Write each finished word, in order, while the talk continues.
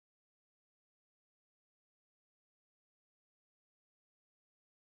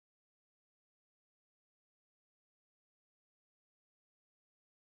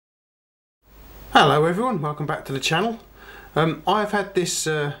Hello everyone, welcome back to the channel. I've had this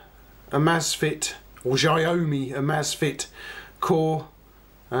Amazfit or Xiaomi Amazfit Cor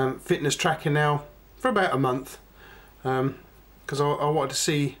fitness tracker now for about a month because I wanted to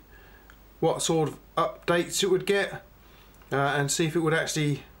see what sort of updates it would get and see if it would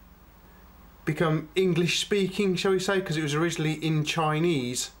actually become English speaking, shall we say, because it was originally in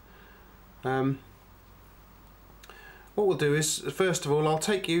Chinese. What we'll do is, first of all, I'll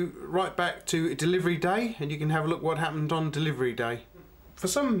take you right back to delivery day and you can have a look what happened on delivery day. For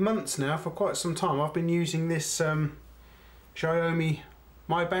some months now, for quite some time, I've been using this Xiaomi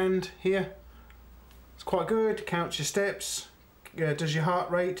Mi Band here. It's quite good, counts your steps, does your heart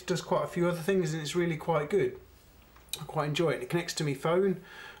rate, does quite a few other things, and it's really quite good. I quite enjoy it. It connects to my phone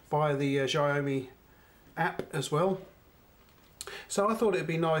via the Xiaomi app as well. So I thought it'd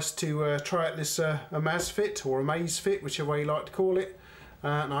be nice to try out this Amazfit or Amazfit, whichever way you like to call it.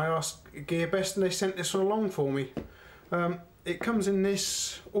 And I asked GearBest and they sent this one along for me. It comes in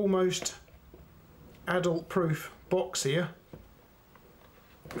this almost adult-proof box here.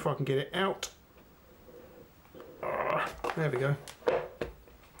 If I can get it out. There we go.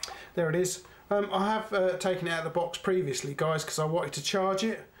 There it is. I have taken it out of the box previously, guys, because I wanted to charge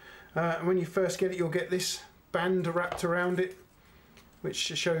it. And when you first get it, you'll get this band wrapped around it, which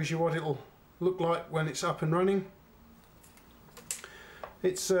shows you what it'll look like when it's up and running.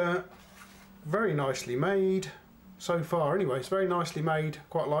 It's very nicely made so far anyway. It's very nicely made,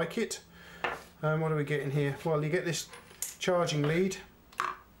 quite like it. What do we get in here? Well, you get this charging lead,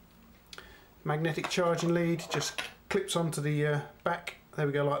 magnetic charging lead, just clips onto the back. There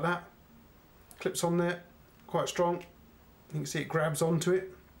we go, like that. Clips on there, quite strong. You can see it grabs onto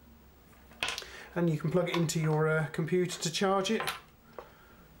it. And you can plug it into your computer to charge it.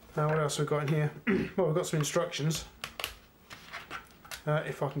 What else have we got in here? Well, we've got some instructions.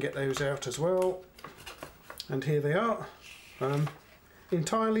 If I can get those out as well. And here they are.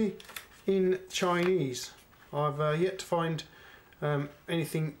 Entirely in Chinese. I've yet to find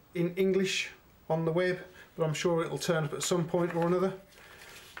anything in English on the web, but I'm sure it'll turn up at some point or another.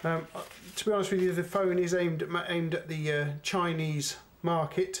 To be honest with you, the phone is aimed at the Chinese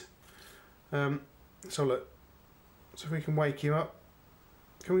market. So look, so if we can wake you up.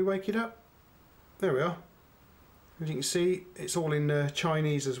 Can we wake it up? There we are. As you can see, it's all in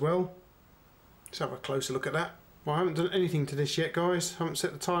Chinese as well. Let's have a closer look at that. Well, I haven't done anything to this yet, guys. I haven't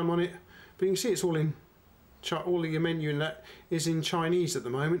set the time on it, but you can see it's all in. All of your menu and that is in Chinese at the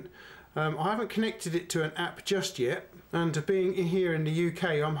moment. I haven't connected it to an app just yet, and being here in the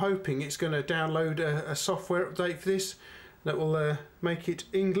UK, I'm hoping it's going to download a software update for this that will make it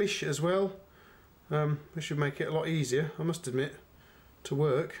English as well. Which should make it a lot easier, I must admit, to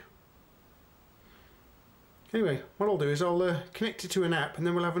work. Anyway, what I'll do is I'll connect it to an app and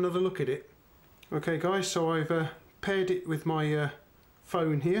then we'll have another look at it. Okay guys, so I've paired it with my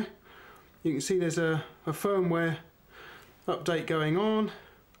phone here. You can see there's a firmware update going on.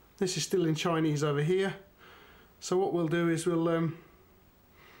 This is still in Chinese over here. So what we'll do is we'll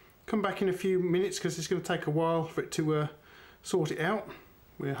come back in a few minutes because it's going to take a while for it to sort it out.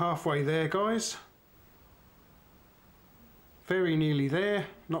 We're halfway there, guys. Very nearly there,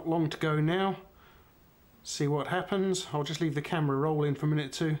 not long to go now. See what happens. I'll just leave the camera rolling for a minute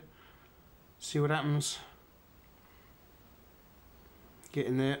or two. See what happens.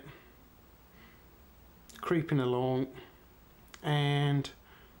 Getting there. Creeping along. And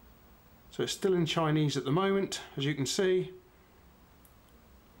so it's still in Chinese at the moment, as you can see.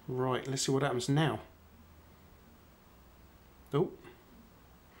 Right, let's see what happens now. Oh.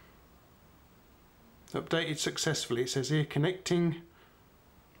 Updated successfully, it says here, connecting.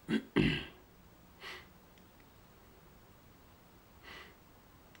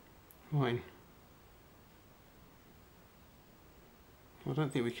 Fine. I don't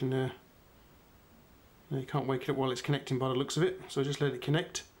think we can, no, you can't wake it up while it's connecting by the looks of it, so just let it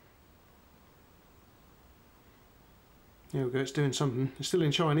connect. There we go, it's doing something. It's still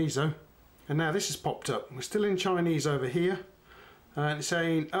in Chinese though. And now this has popped up. We're still in Chinese over here. And it's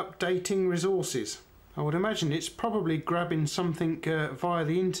saying updating resources. I would imagine it's probably grabbing something via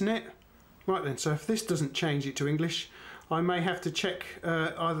the internet. Right then, so if this doesn't change it to English, I may have to check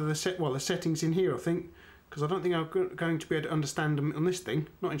either the settings in here, I think, because I don't think I'm going to be able to understand them on this thing,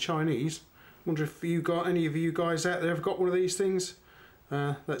 not in Chinese. Wonder if any of you guys out there have got one of these things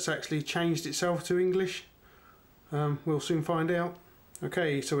that's actually changed itself to English. We'll soon find out.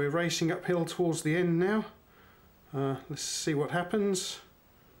 Okay, so we're racing uphill towards the end now. Let's see what happens.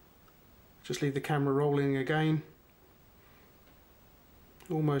 Just leave the camera rolling again.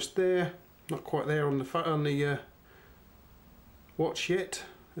 Almost there. Not quite there on the watch yet.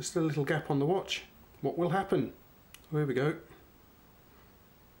 there's still a little gap on the watch. What will happen? So here we go.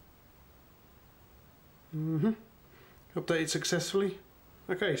 Updated successfully.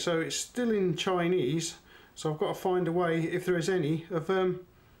 Okay, so it's still in Chinese, so I've got to find a way, if there is any, of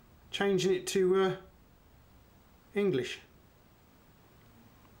changing it to English.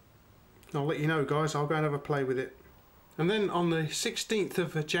 I'll let you know, guys. I'll go and have a play with it. And then on the 16th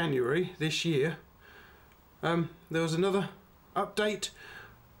of January this year, there was another update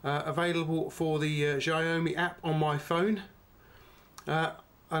available for the Xiaomi app on my phone. Well,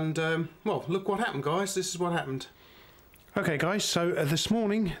 look what happened, guys. This is what happened. Okay, guys, so this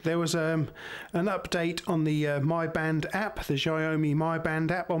morning there was an update on the Mi Band app, the Xiaomi Mi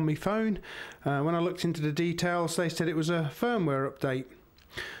Band app on my phone. When I looked into the details, they said it was a firmware update.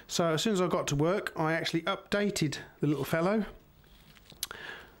 So as soon as I got to work, I actually updated the little fellow.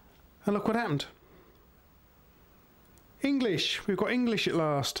 And look what happened. English. We've got English at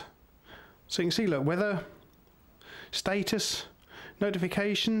last. So you can see, look, weather, status,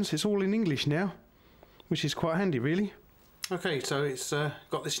 notifications, it's all in English now, which is quite handy, really. Okay, so it's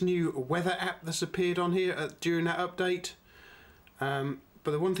got this new weather app that's appeared on here during that update. But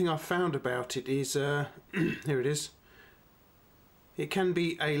the one thing I found about it is, here it is. It can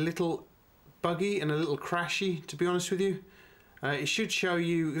be a little buggy and a little crashy, to be honest with you. It should show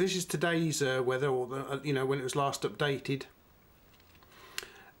you, this is today's weather, or the, you know, when it was last updated.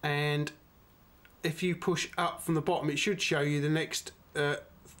 And if you push up from the bottom, it should show you the next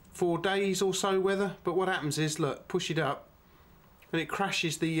 4 days or so weather. But what happens is, look, push it up, and it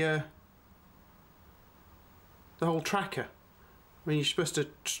crashes the whole tracker. I mean, you're supposed to,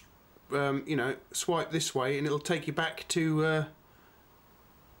 you know, swipe this way, and it'll take you back to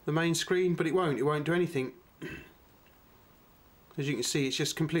the main screen, but it won't. It won't do anything. As you can see, it's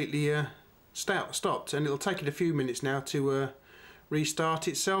just completely stopped, and it'll take it a few minutes now to restart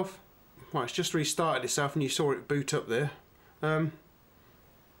itself. Well, it's just restarted itself, and you saw it boot up there.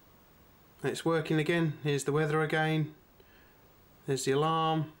 It's working again. Here's the weather again. There's the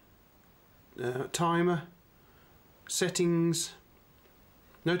alarm, timer, settings,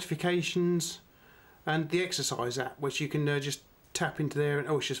 notifications, and the exercise app, which you can just tap into there, and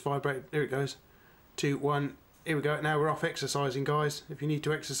oh, it's just vibrating. There it goes. 2, 1. Here we go. Now we're off exercising, guys. If you need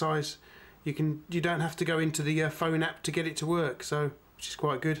to exercise, you don't have to go into the phone app to get it to work. So, which is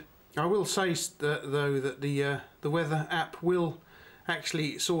quite good. I will say though that the weather app will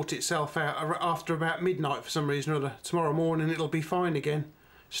actually sort itself out after about midnight for some reason or other. Tomorrow morning it'll be fine again.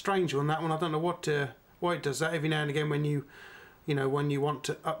 Strange on that one. I don't know why it does that. Every now and again when you know, when you want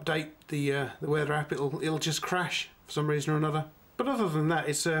to update the weather app, it'll just crash for some reason or another. But other than that,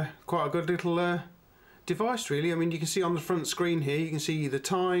 it's quite a good little device, really. I mean, you can see on the front screen here, you can see the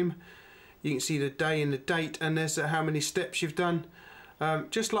time, you can see the day and the date, and there's how many steps you've done.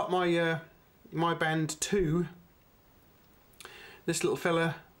 Just like my Mi Band 2, this little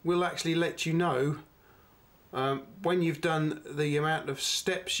fella will actually let you know when you've done the amount of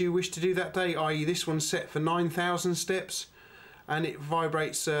steps you wish to do that day, i.e. this one's set for 9,000 steps, and it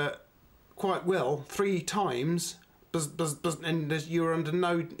vibrates quite well 3 times. Buzz, buzz, buzz, and you're under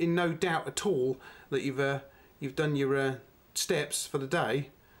no doubt at all that you've done your steps for the day.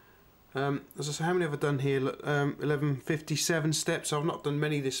 As I say, how many have I done here? Look, 1157 steps. I've not done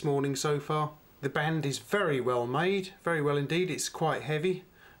many this morning so far. The band is very well made, very well indeed. It's quite heavy.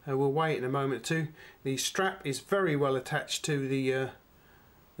 We'll weigh it in a moment too. The strap is very well attached to the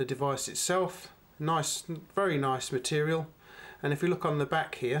device itself. Nice, very nice material. And if you look on the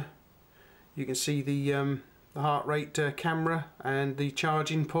back here, you can see the heart rate camera and the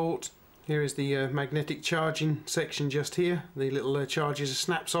charging port. Here is the magnetic charging section just here. The little charger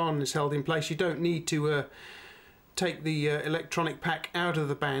snaps on and is held in place. You don't need to take the electronic pack out of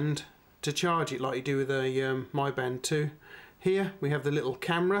the band to charge it like you do with a Mi Band 2. Here we have the little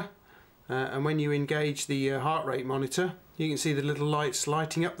camera, and when you engage the heart rate monitor, you can see the little lights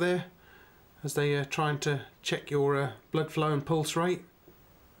lighting up there as they are trying to check your blood flow and pulse rate.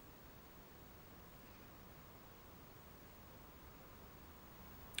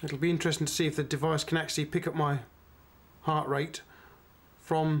 It'll be interesting to see if the device can actually pick up my heart rate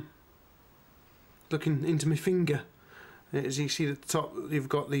from looking into my finger. As you see at the top, you've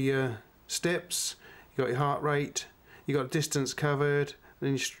got the steps, you've got your heart rate, you've got distance covered,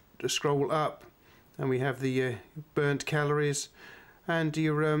 then you scroll up and we have the burnt calories and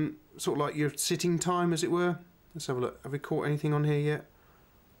your sort of like your sitting time, as it were. Let's have a look. Have we caught anything on here yet?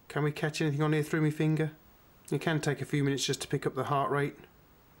 Can we catch anything on here through my finger? It can take a few minutes just to pick up the heart rate.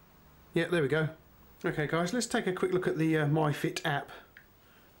 Yeah, there we go. Okay guys, let's take a quick look at the MyFit app.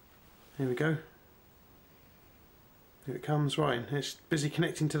 Here we go. Here it comes. Right, it's busy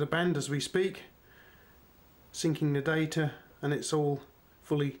connecting to the band as we speak, syncing the data, and it's all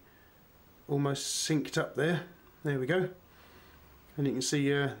fully almost synced up there. There we go. And you can see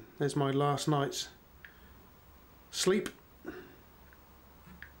there's my last night's sleep.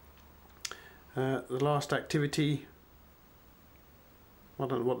 The last activity, I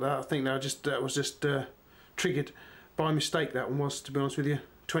don't know what that, I think that was just triggered by mistake. That one was, to be honest with you.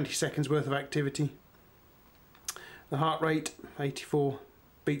 20 seconds worth of activity. The heart rate 84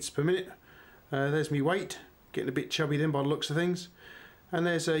 beats per minute. There's me weight, getting a bit chubby then by the looks of things. And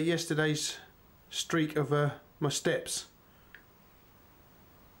there's yesterday's streak of my steps.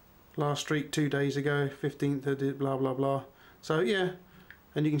 Last streak 2 days ago, 15th I did blah blah blah. So yeah,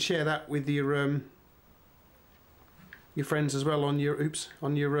 and you can share that with your friends as well on your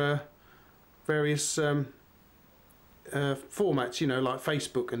various formats, you know, like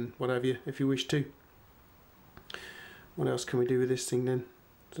Facebook and whatever, if you wish to. What else can we do with this thing then?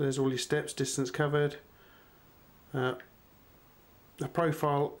 So there's all your steps, distance covered. The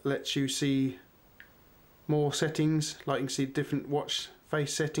profile lets you see more settings, like you can see different watch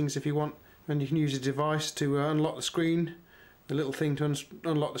face settings if you want, and you can use a device to unlock the screen, a little thing to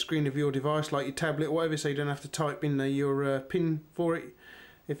unlock the screen of your device, like your tablet or whatever, so you don't have to type in your PIN for it.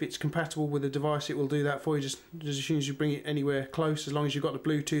 If it's compatible with the device, it will do that for you. Just as soon as you bring it anywhere close, as long as you've got the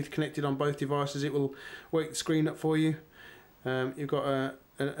Bluetooth connected on both devices, it will wake the screen up for you. You've got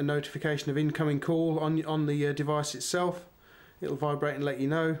a notification of incoming call on the device itself. It'll vibrate and let you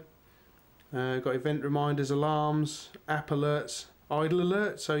know. Got event reminders, alarms, app alerts, idle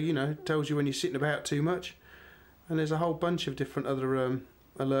alerts, so you know, it tells you when you're sitting about too much. And there's a whole bunch of different other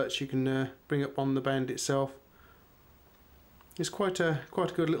alerts you can bring up on the band itself. It's quite a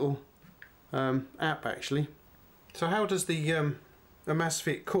good little app actually. So how does the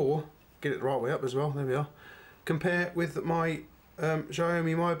Amazfit Cor, get it the right way up as well, there we are, compare with my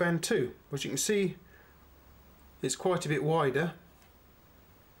Xiaomi Mi Band 2? As you can see, it's quite a bit wider,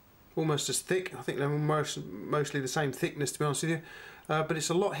 almost as thick. I think they're mostly the same thickness, to be honest with you, but it's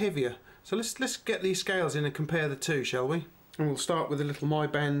a lot heavier. So let's get these scales in and compare the two, shall we? And we'll start with a little Mi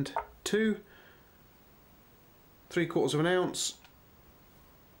Band 2, 3/4 of an ounce,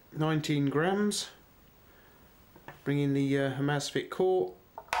 19 grams. Bring in the Amazfit Cor.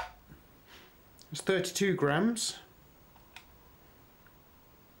 It's 32 grams.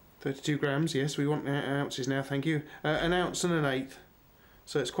 32 grams, yes, we want ounces now, thank you. An ounce and an eighth.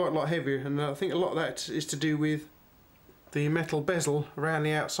 So it's quite a lot heavier, and I think a lot of that is to do with the metal bezel around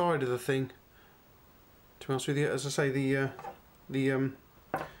the outside of the thing. To be honest with you, as I say, the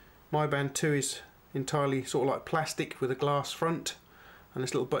Mi Band 2 is entirely sort of like plastic with a glass front, and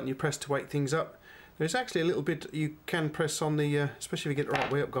this little button you press to wake things up. There's actually a little bit you can press on the, especially if you get the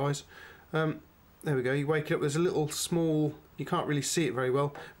right way up, guys. There we go, you wake it up. There's a little small, you can't really see it very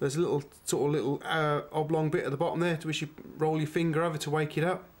well, there's a little sort of little oblong bit at the bottom there to which you roll your finger over to wake it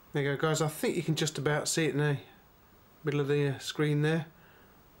up. There you go, guys. I think you can just about see it in the middle of the screen there.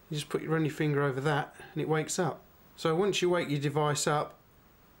 You just run your finger over that and it wakes up. So once you wake your device up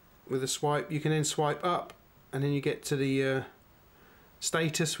with a swipe, you can then swipe up and then you get to the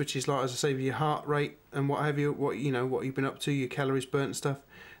status, which is like, as I say, your heart rate and what have you, what you've been up to, your calories burnt and stuff.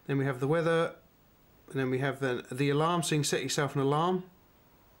 Then we have the weather, and then we have the alarm, so you can set yourself an alarm.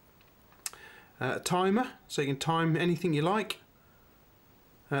 A timer, so you can time anything you like.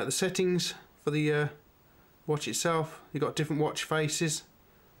 The settings for the watch itself, you've got different watch faces.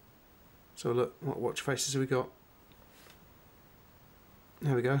 So look, what watch faces have we got?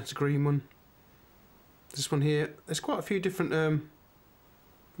 There we go, it's a green one. This one here, there's quite a few different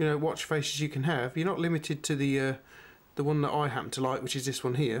watch faces you can have. You're not limited to the one that I happen to like, which is this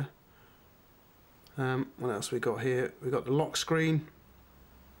one here. What else we got here? We've got the lock screen,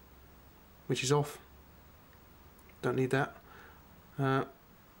 which is off. Don't need that.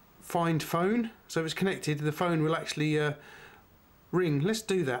 Find phone. So if it's connected, the phone will actually ring. Let's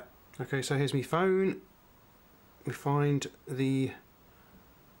do that. Okay, so here's my phone. We find the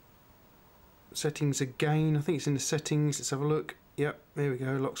settings again. I think it's in the settings. Let's have a look. Yep, there we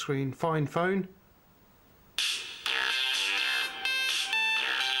go. Lock screen. Find phone.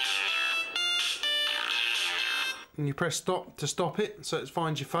 And you press stop to stop it, so it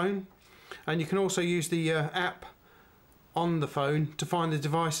finds your phone. And you can also use the app on the phone to find the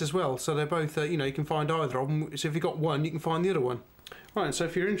device as well. So they're both, you can find either of them. So if you've got one, you can find the other one. Right, and so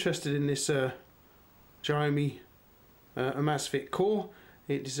if you're interested in this Xiaomi Amazfit Cor,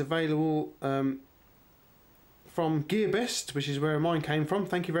 it is available from GearBest, which is where mine came from.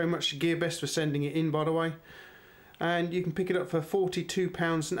 Thank you very much to GearBest for sending it in, by the way. And you can pick it up for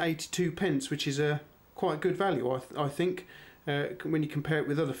 £42.82, which is quite good value, I think, when you compare it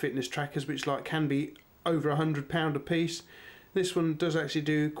with other fitness trackers, which can be over £100 a piece. This one does actually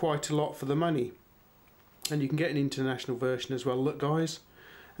do quite a lot for the money, and you can get an international version as well. Look, guys,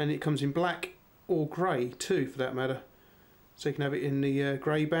 and it comes in black or grey too, for that matter. So you can have it in the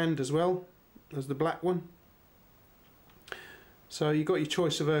grey band as well as the black one. So you've got your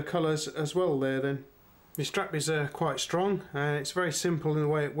choice of colours as well there then. The strap is quite strong, and it's very simple in the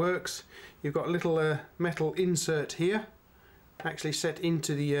way it works. You've got a little metal insert here, actually set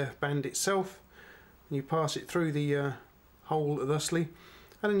into the band itself. And you pass it through the hole thusly,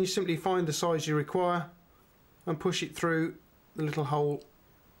 and then you simply find the size you require and push it through the little hole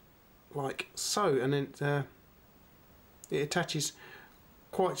like so, and then it attaches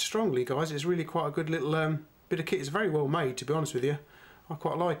quite strongly, guys. It's really quite a good little bit of kit. It's very well made, to be honest with you. I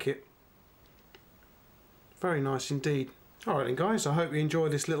quite like it. Very nice indeed. Alright then, guys, I hope you enjoy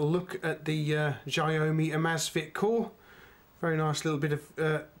this little look at the Xiaomi Amazfit Cor. Very nice little bit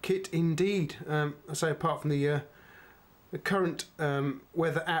of kit indeed. I say, apart from the current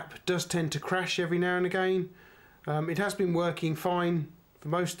weather app does tend to crash every now and again. It has been working fine for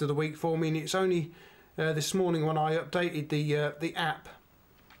most of the week for me, and it's only this morning when I updated the app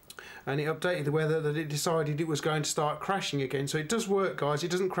and it updated the weather that it decided it was going to start crashing again. So it does work, guys.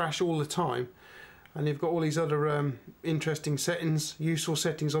 It doesn't crash all the time, and you've got all these other interesting settings, useful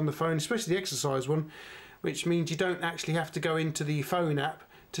settings on the phone, especially the exercise one, which means you don't actually have to go into the phone app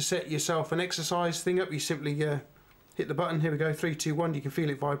to set yourself an exercise thing up. You simply hit the button. Here we go, 3, 2, 1. You can feel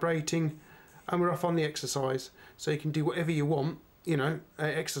it vibrating, and we're off on the exercise. So you can do whatever you want, you know,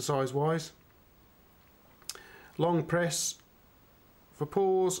 exercise wise. Long press for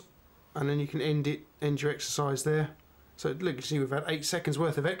pause, and then you can end your exercise there. So look, you see we've had 8 seconds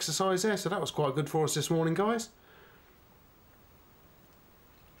worth of exercise there, so that was quite good for us this morning, guys.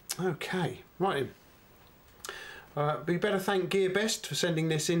 Okay, right then. We better thank GearBest for sending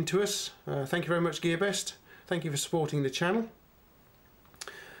this in to us. Thank you very much, GearBest. Thank you for supporting the channel.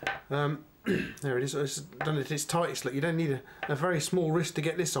 There it is. It's done at its tightest. Look, you don't need a very small wrist to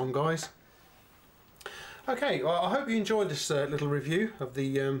get this on, guys. Okay, well, I hope you enjoyed this little review of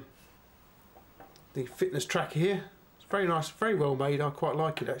the fitness tracker here. It's very nice, very well made. I quite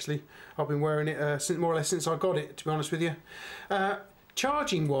like it actually. I've been wearing it since, more or less since I got it, to be honest with you.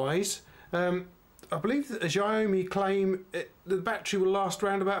 Charging wise, I believe that the Xiaomi claim the battery will last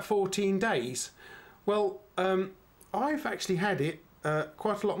around about 14 days. Well, I've actually had it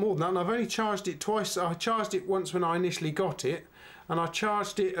quite a lot more than that, and I've only charged it twice. I charged it once when I initially got it, and I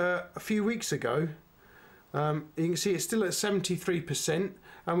charged it a few weeks ago. You can see it's still at 73%,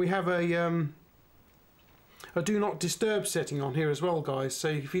 and we have a do not disturb setting on here as well, guys. So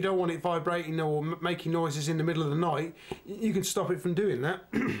if you don't want it vibrating or making noises in the middle of the night, you can stop it from doing that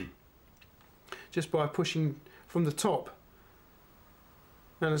just by pushing from the top.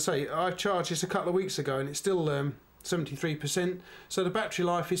 And I say, I charged this a couple of weeks ago, and it's still 73%. So the battery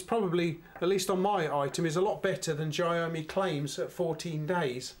life is probably, at least on my item, is a lot better than Xiaomi claims at 14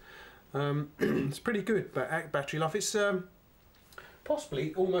 days. It's pretty good battery life. It's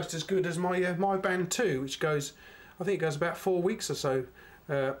possibly almost as good as my Mi Band 2, which goes, I think it goes about 4 weeks or so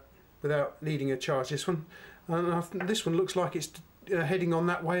without needing a charge. This one, and this one looks like it's heading on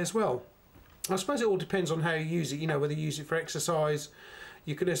that way as well. I suppose it all depends on how you use it. You know, whether you use it for exercise.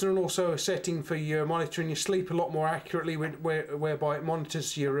 You can. There's also a setting for your monitoring your sleep a lot more accurately, whereby it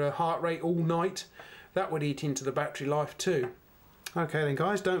monitors your heart rate all night. That would eat into the battery life too. Okay then,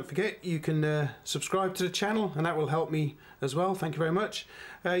 guys, don't forget you can subscribe to the channel, and that will help me as well. Thank you very much.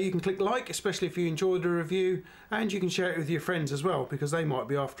 You can click like, especially if you enjoyed the review, and you can share it with your friends as well, because they might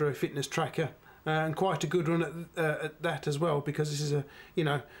be after a fitness tracker, and quite a good one at that as well, because this is a, you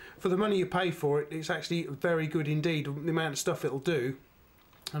know, for the money you pay for it, it's actually very good indeed, the amount of stuff it'll do.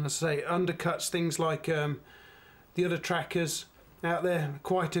 And as I say, it undercuts things like the other trackers out there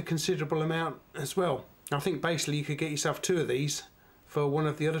quite a considerable amount as well. I think basically you could get yourself 2 of these for one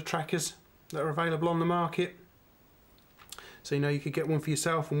of the other trackers that are available on the market. So you know, you could get one for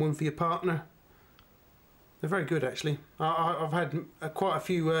yourself and one for your partner. They're very good actually. I've had quite a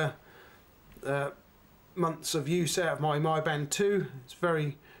few months of use out of my Mi Band 2. It's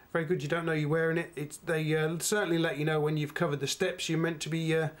very good. You don't know you're wearing it. They certainly let you know when you've covered the steps you're meant to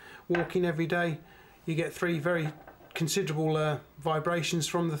be walking every day. You get 3 very considerable vibrations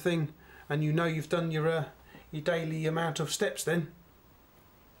from the thing, and you know you've done your daily amount of steps then.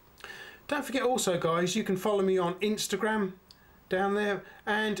 Don't forget also, guys, you can follow me on Instagram down there,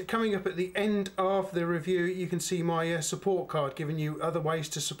 and coming up at the end of the review you can see my support card, giving you other ways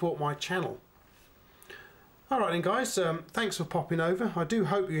to support my channel. Alright then, guys, thanks for popping over. I do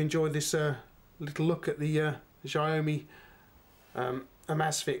hope you enjoyed this little look at the Xiaomi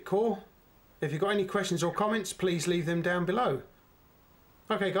Amazfit Cor. If you've got any questions or comments, please leave them down below.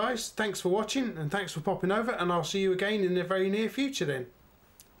 Okay guys, thanks for watching and thanks for popping over, and I'll see you again in the very near future then.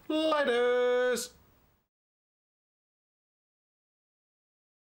 Laters!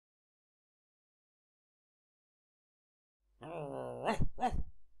 Oh,